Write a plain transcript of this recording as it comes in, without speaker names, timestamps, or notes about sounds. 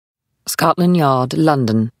Scotland Yard,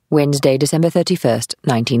 London, Wednesday, December 31st,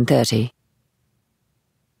 1930.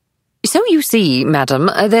 So you see,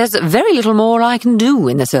 madam, there's very little more I can do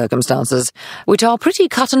in the circumstances, which are pretty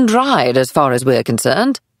cut and dried as far as we're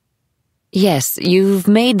concerned. Yes, you've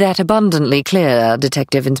made that abundantly clear,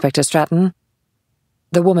 Detective Inspector Stratton.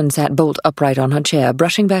 The woman sat bolt upright on her chair,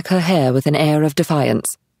 brushing back her hair with an air of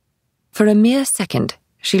defiance. For a mere second,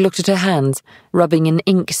 she looked at her hands, rubbing an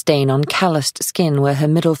ink stain on calloused skin where her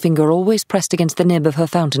middle finger always pressed against the nib of her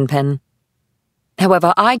fountain pen.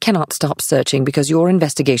 However, I cannot stop searching because your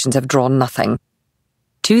investigations have drawn nothing.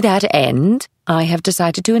 To that end, I have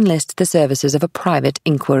decided to enlist the services of a private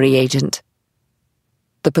inquiry agent.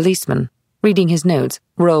 The policeman, reading his notes,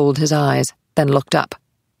 rolled his eyes, then looked up.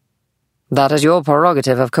 That is your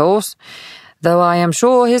prerogative, of course, though I am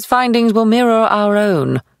sure his findings will mirror our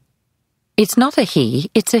own. It's not a he,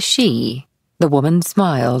 it's a she. The woman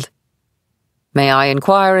smiled. May I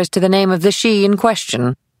inquire as to the name of the she in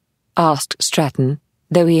question? Asked Stratton,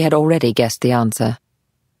 though he had already guessed the answer.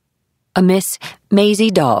 A Miss Maisie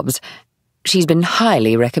Dobbs. She's been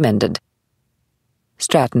highly recommended.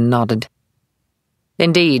 Stratton nodded.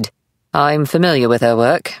 Indeed, I'm familiar with her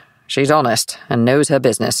work. She's honest and knows her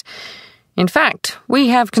business. In fact, we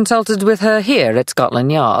have consulted with her here at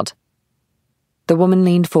Scotland Yard. The woman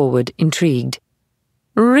leaned forward, intrigued.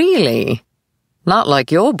 Really? Not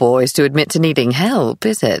like your boys to admit to needing help,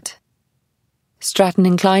 is it? Stratton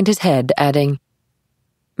inclined his head, adding,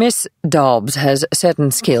 Miss Dobbs has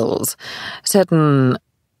certain skills, certain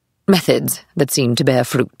methods that seem to bear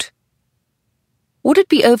fruit. Would it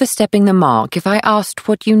be overstepping the mark if I asked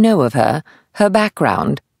what you know of her, her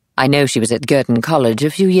background? I know she was at Girton College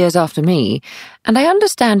a few years after me, and I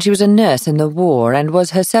understand she was a nurse in the war and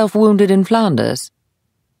was herself wounded in Flanders.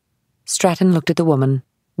 Stratton looked at the woman,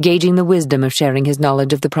 gauging the wisdom of sharing his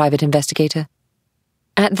knowledge of the private investigator.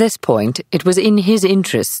 At this point, it was in his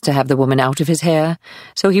interests to have the woman out of his hair,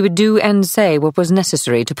 so he would do and say what was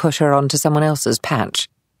necessary to push her onto someone else's patch.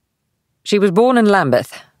 She was born in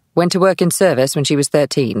Lambeth, went to work in service when she was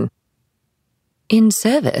 13. In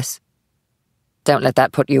service? Don't let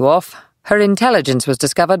that put you off. Her intelligence was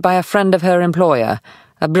discovered by a friend of her employer,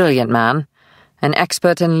 a brilliant man, an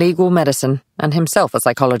expert in legal medicine, and himself a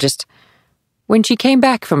psychologist. When she came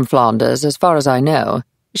back from Flanders, as far as I know,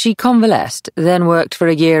 she convalesced, then worked for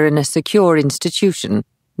a year in a secure institution,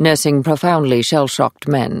 nursing profoundly shell-shocked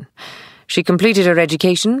men. She completed her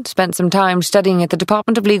education, spent some time studying at the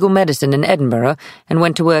Department of Legal Medicine in Edinburgh, and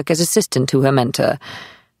went to work as assistant to her mentor.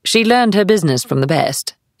 She learned her business from the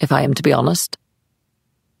best, if I am to be honest.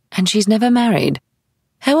 And she's never married.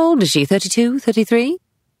 How old is she, 32, 33?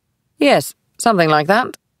 Yes, something like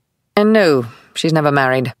that. And no, she's never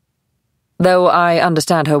married. Though I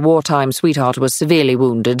understand her wartime sweetheart was severely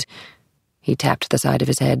wounded. He tapped the side of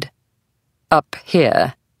his head. Up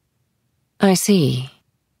here. I see.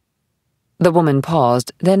 The woman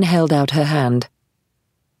paused, then held out her hand.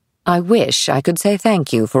 I wish I could say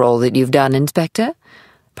thank you for all that you've done, Inspector.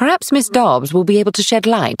 Perhaps Miss Dobbs will be able to shed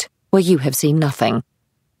light where you have seen nothing.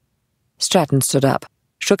 Stratton stood up,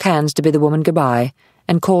 shook hands to bid the woman goodbye,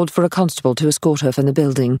 and called for a constable to escort her from the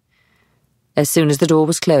building. As soon as the door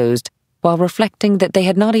was closed, while reflecting that they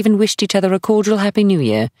had not even wished each other a cordial Happy New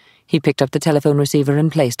Year, he picked up the telephone receiver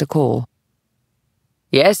and placed a call.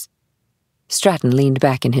 Yes? Stratton leaned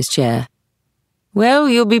back in his chair. Well,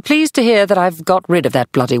 you'll be pleased to hear that I've got rid of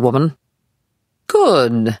that bloody woman.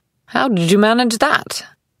 Good. How did you manage that?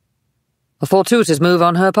 A fortuitous move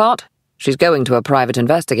on her part. She's going to a private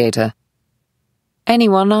investigator.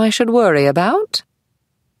 Anyone I should worry about?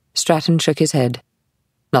 Stratton shook his head.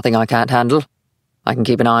 Nothing I can't handle. I can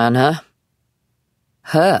keep an eye on her.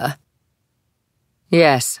 Her?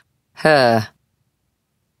 Yes, her.